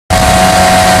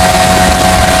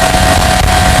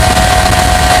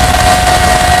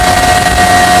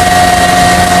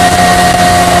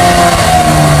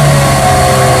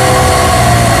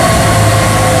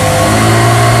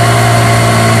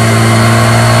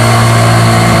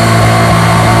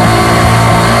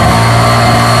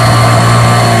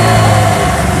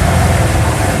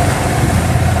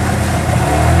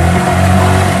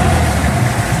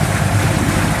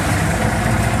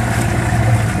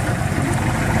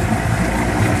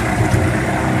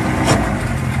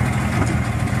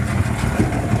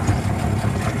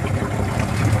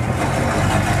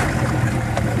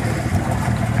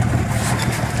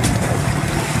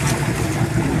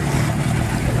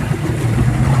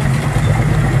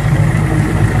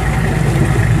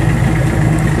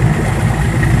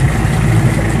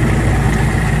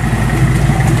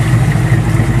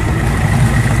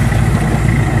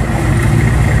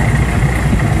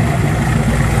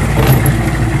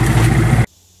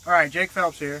Alright, Jake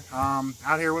Phelps here.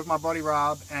 Out here with my buddy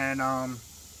Rob, and I'm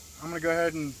going to go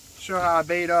ahead and show how I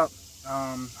bait up.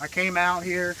 I came out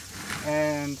here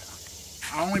and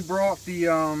I only brought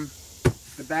the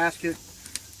basket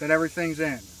that everything's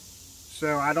in.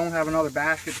 So I don't have another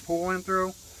basket to pull in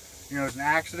through. You know, it's an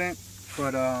accident,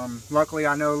 but luckily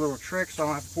I know a little trick, so I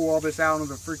don't have to pull all this out onto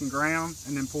the freaking ground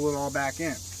and then pull it all back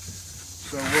in.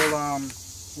 So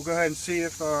we'll go ahead and see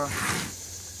if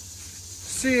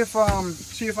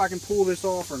I can pull this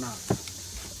off or not.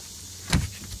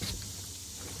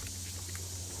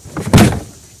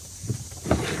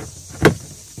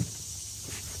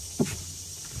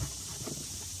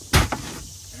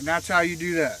 And that's how you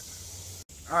do that.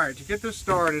 All right, to get this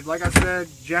started, like I said,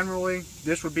 generally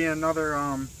this would be another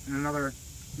another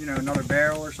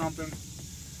barrel or something.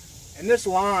 And this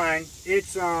line,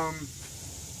 it's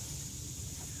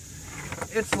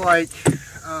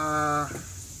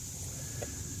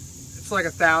like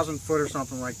 1,000 foot or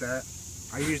something like that.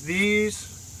 I use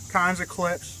these kinds of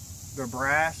clips. They're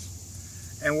brass,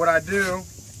 and what I do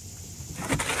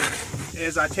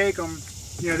is I take them.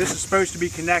 You know, this is supposed to be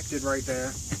connected right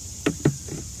there,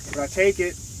 but I take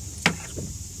it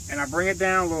and I bring it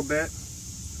down a little bit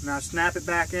and I snap it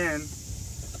back in,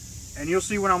 and you'll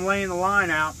see when I'm laying the line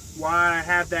out why I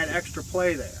have that extra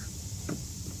play there.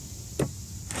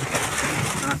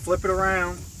 And I flip it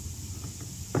around.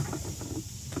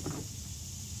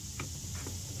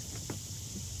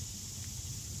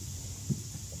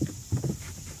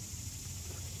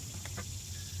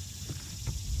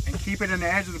 Keep it in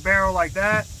the edge of the barrel like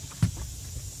that.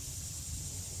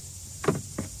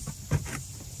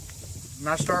 And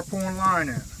I start pulling line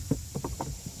in.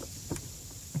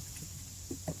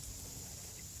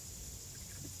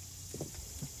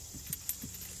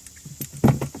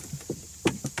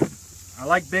 I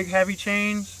like big heavy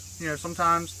chains. You know,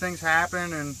 sometimes things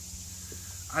happen and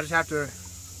I just have to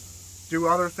do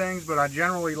other things, but I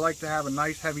generally like to have a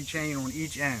nice heavy chain on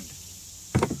each end.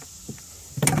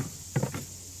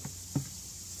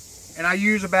 And I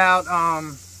use about,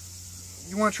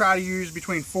 you want to try to use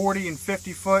between 40 and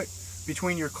 50 foot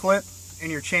between your clip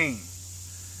and your chain.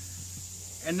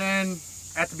 And then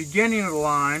at the beginning of the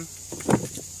line,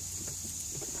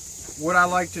 what I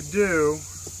like to do,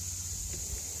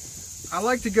 I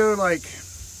like to go like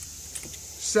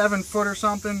 7 foot or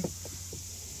something,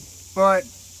 but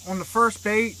on the first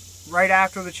bait, right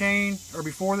after the chain or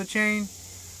before the chain,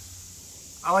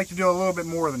 I like to do a little bit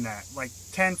more than that, like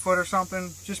 10 foot or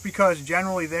something, just because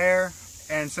generally there,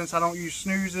 and since I don't use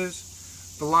snoozes,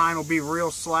 the line will be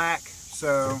real slack.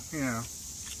 So, you know,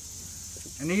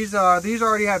 and these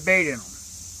already have bait in them.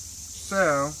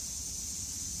 So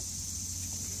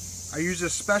I use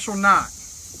this special knot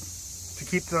to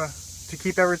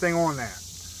keep everything on there.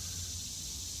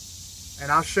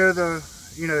 And I'll show the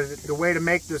way to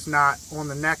make this knot on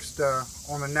the next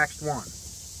one.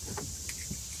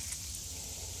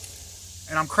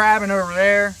 And I'm crabbing over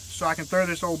there so I can throw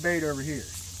this old bait over here.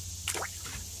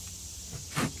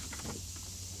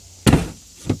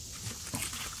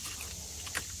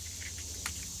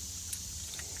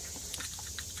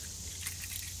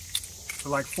 So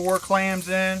like 4 clams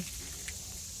in.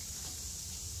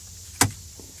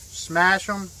 Smash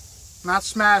them. Not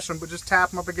smash them, but just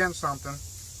tap them up against something.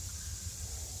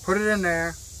 Put it in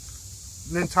there,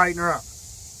 and then tighten her up.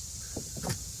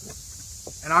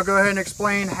 And I'll go ahead and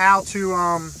explain how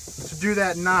to do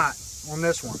that knot on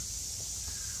this one.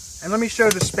 And let me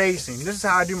show the spacing. This is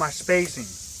how I do my spacing.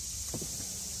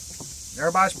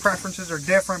 Everybody's preferences are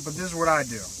different, but this is what I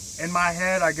do. In my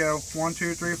head, I go 1,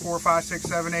 2, 3, 4, 5, 6,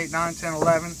 7, 8, 9, 10,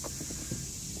 11.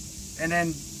 And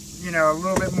then, you know, a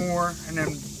little bit more, and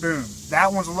then boom.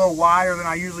 That one's a little wider than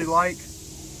I usually like.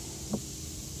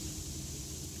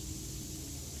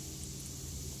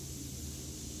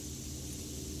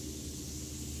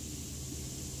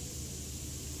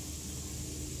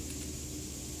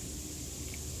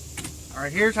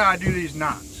 Alright, here's how I do these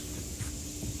knots.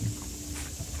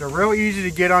 They're real easy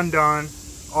to get undone.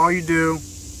 All you do,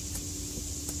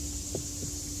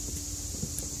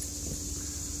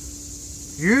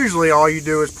 usually all you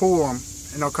do is pull them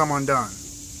and they'll come undone.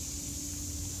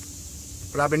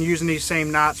 But I've been using these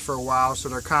same knots for a while, so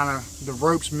they're kind of, the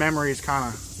rope's memory is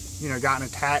kind of, you know, gotten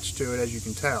attached to it, as you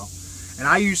can tell. And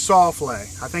I use soft lay.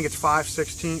 I think it's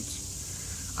 5/16.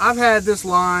 I've had this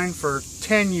line for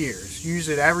 10 years. Use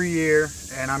it every year,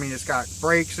 and I mean, it's got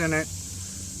breaks in it.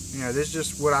 You know, this is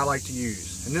just what I like to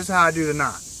use. And this is how I do the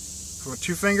knot. Put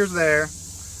 2 fingers there,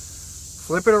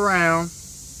 flip it around,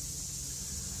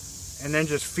 and then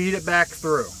just feed it back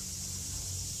through.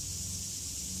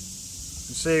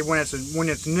 And see, when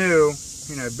it's new,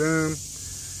 you know, boom.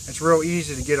 it's real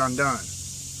easy to get undone.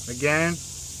 Again,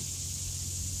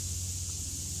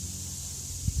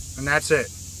 and that's it.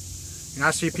 And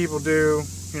I see people do,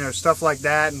 you know, stuff like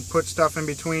that and put stuff in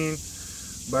between,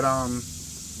 but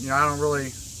you know, I don't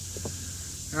really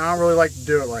like to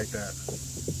do it like that.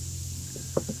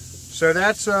 So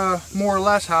that's more or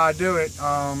less how I do it.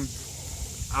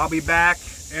 I'll be back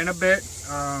in a bit.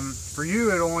 For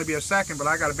you, it'll only be a second, but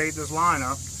I got to bait this line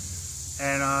up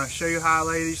and show you how I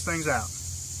lay these things out.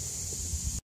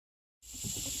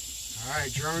 All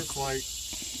right, drone flight.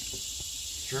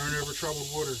 Drone over troubled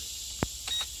water.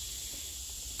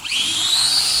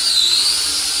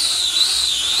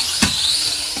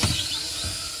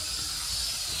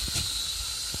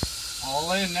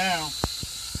 All in now.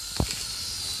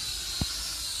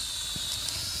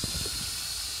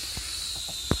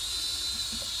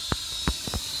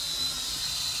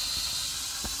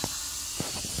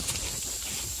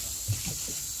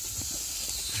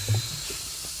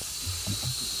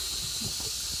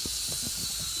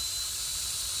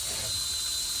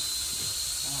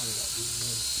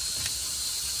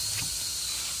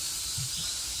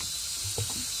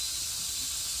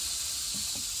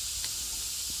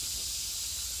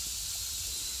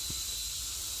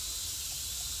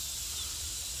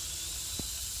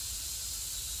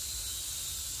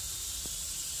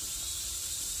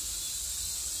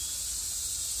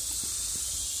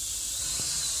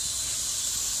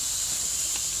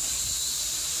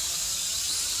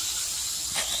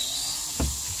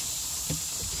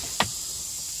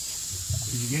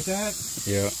 Did you get that?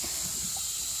 Yeah.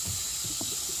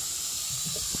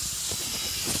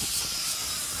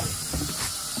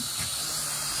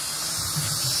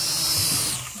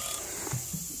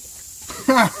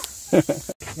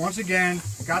 Once again,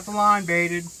 got the line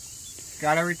baited,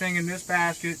 got everything in this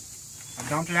basket. I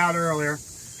dumped it out earlier.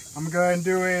 I'm gonna go ahead and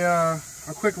do a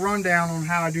quick rundown on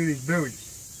how I do these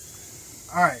buoys.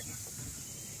 All right,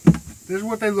 this is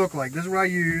what they look like. This is what I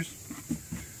use.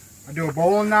 I do a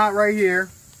bowling knot right here.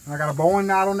 And I got a bowling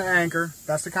knot on the anchor.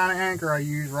 That's the kind of anchor I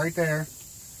use right there.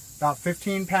 About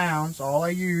 15 pounds, all I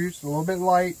use. A little bit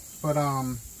light, but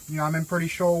you know, I'm in pretty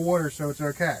shoal water, so it's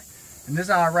okay. And this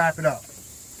is how I wrap it up.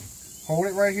 Hold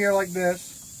it right here like this.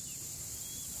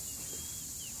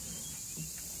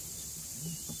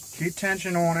 Keep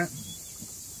tension on it.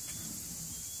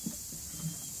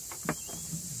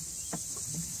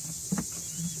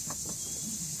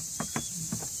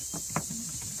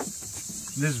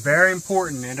 This is very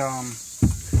important. It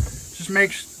just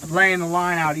makes laying the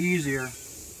line out easier,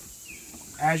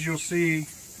 as you'll see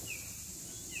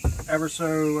ever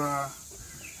so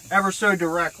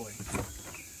directly.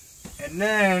 And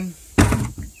then,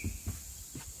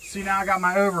 see, now I got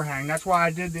my overhang. That's why I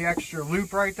did the extra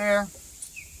loop right there.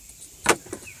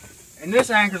 And this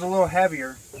anchor's a little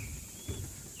heavier.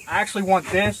 I actually want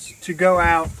this to go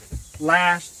out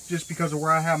last just because of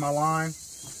where I have my line.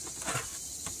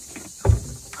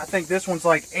 I think this one's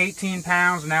like 18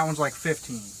 pounds and that one's like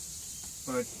 15.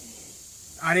 But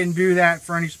I didn't do that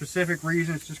for any specific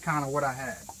reason. It's just kind of what I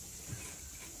had.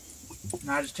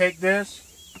 Now I just take this,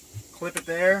 clip it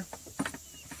there.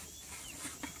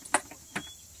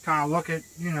 Kind of look at,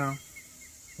 you know,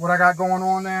 what I got going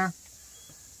on there.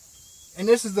 And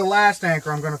this is the last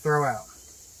anchor I'm going to throw out.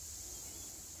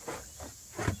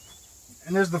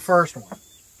 And this is the first one.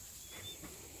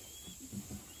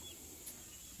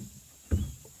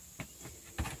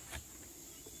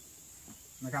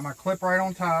 I got my clip right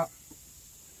on top.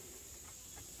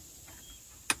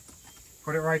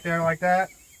 Put it right there like that.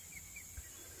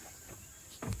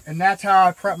 And that's how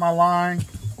I prep my line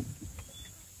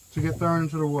to get thrown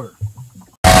into the water.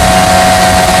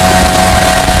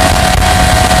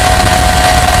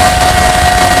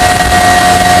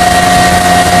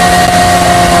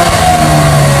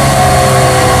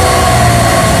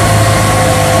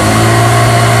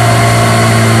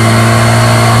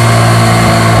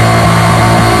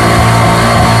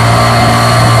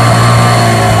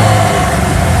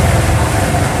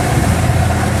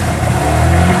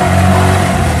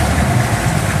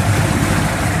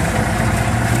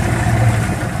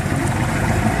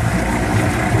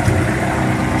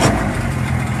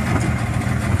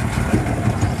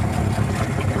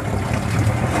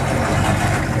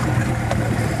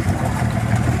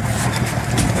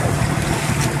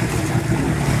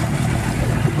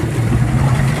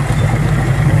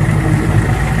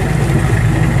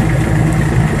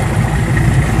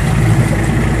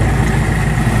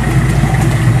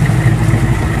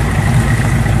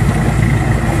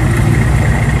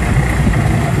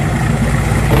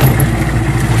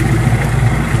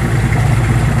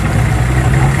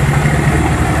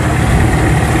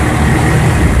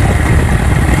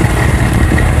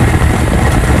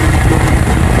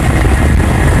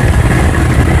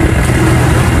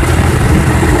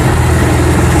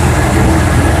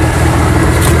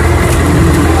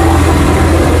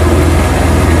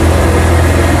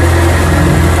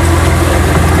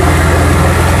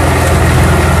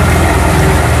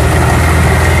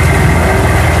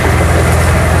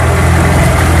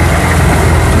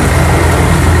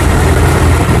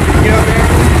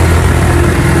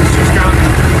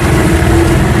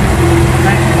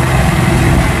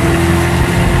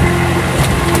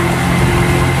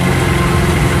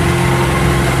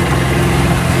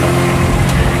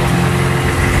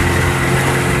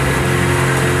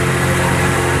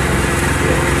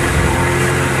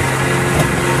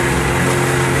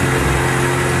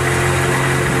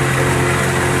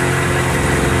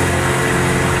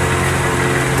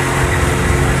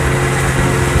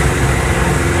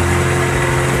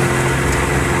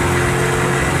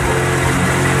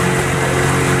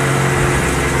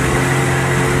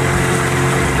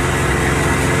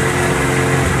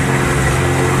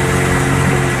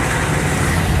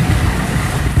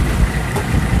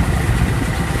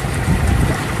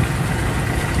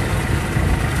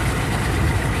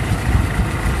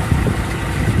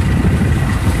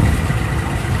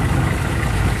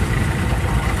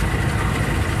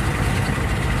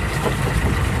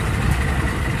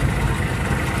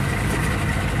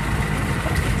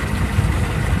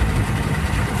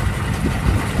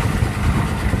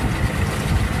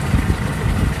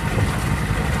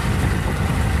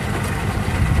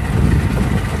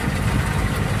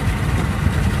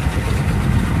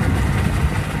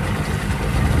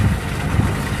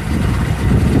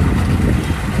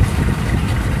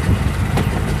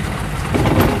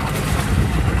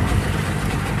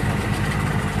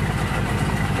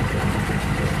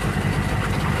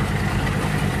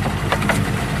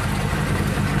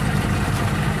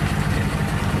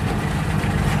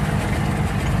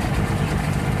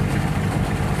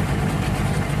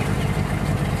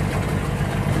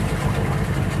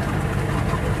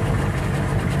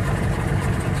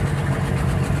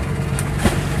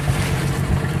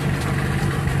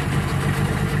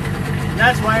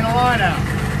 that's laying a line out.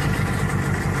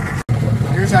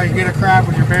 Here's how you get a crab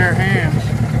with your bare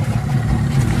hands.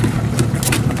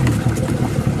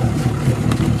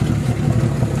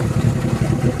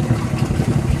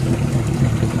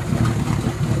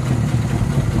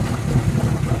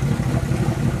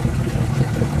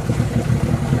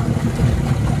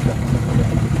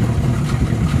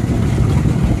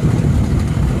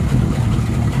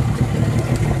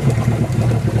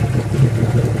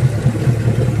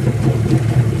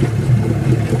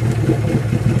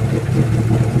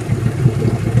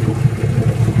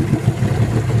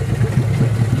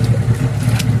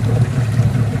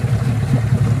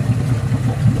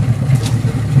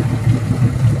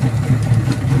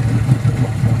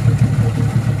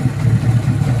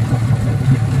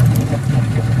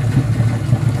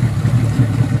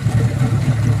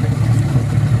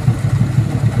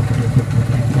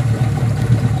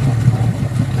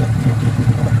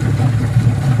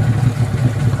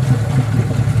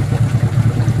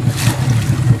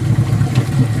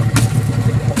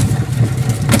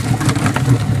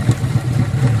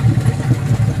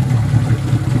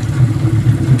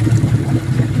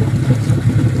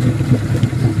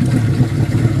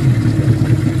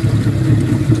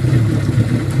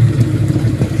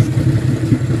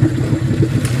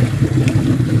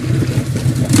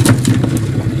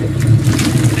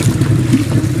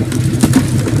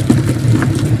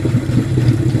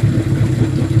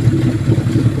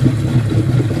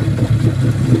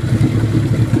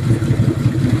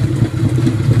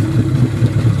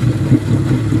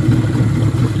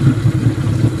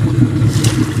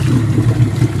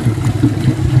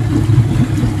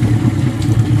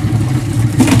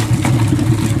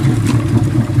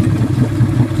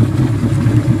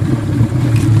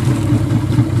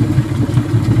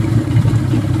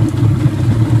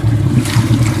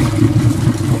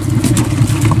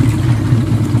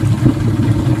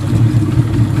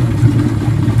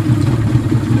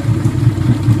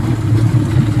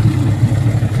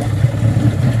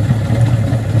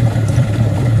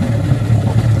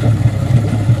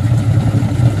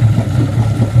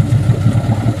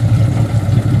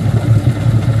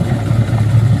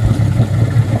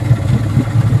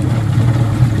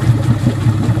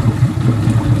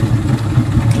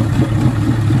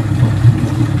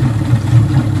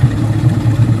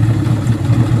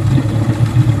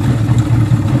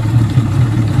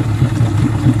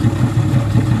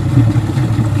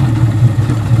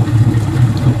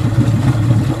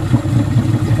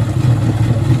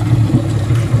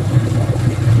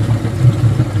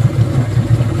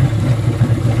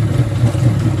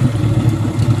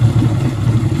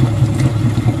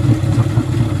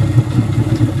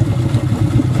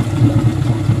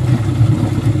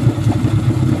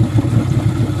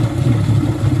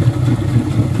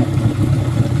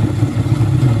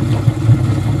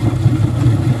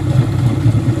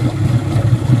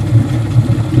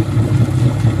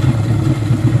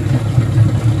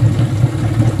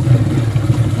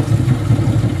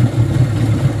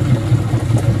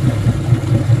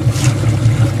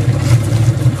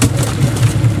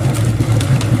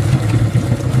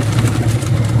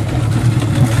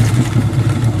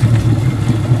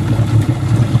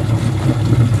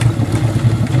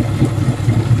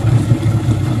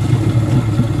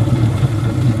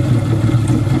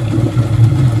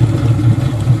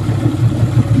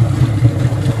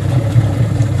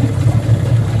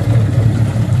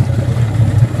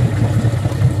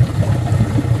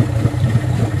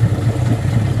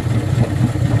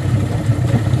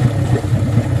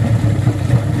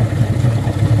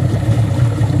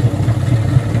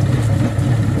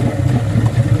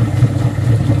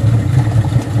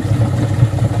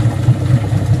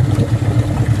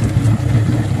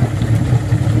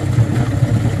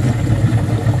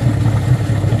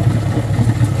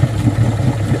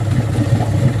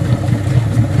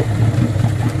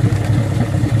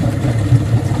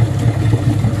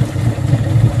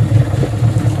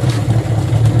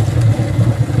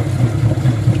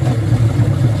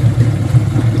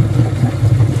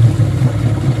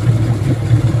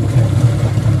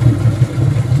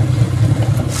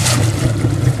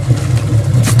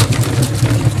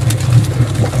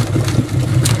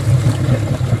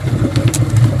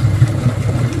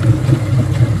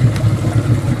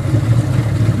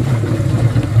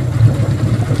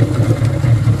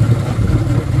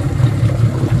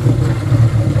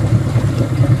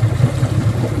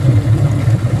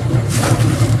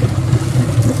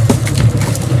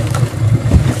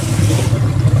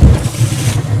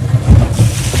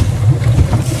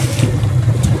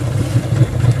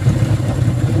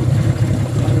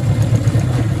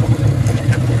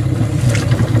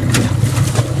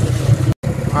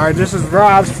 Alright, this is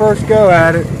Rob's first go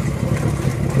at it.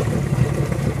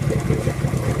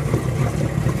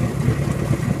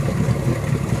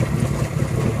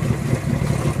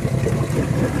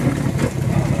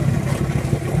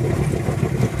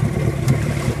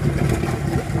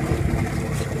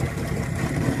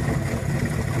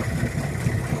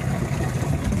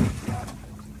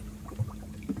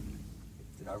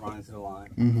 Did I run into the line?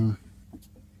 Mm-hmm.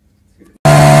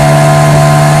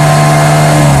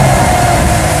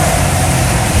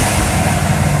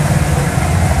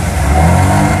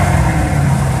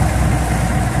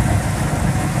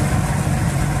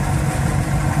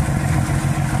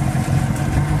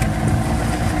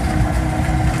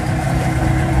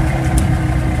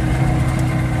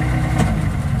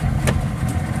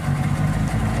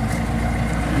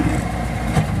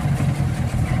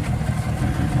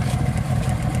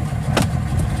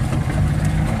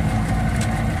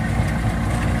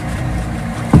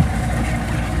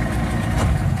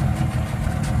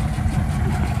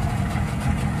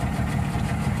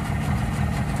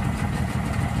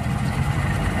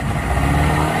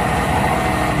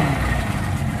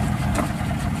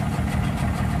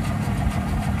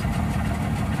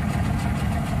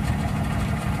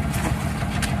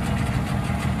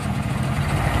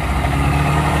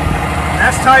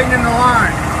 That's tightening the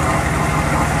line.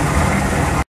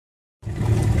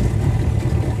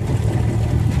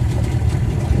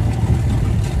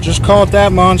 Just caught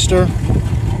that monster.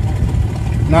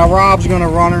 Now Rob's gonna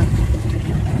run her.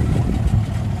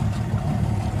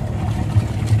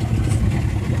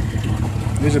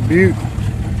 There's a beaut.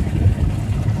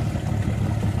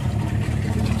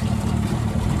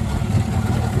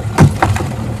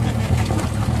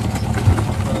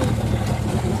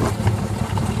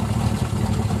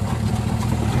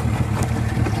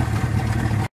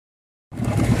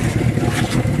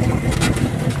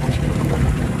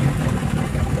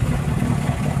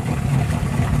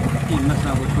 That's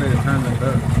not which way to turn that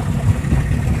boat.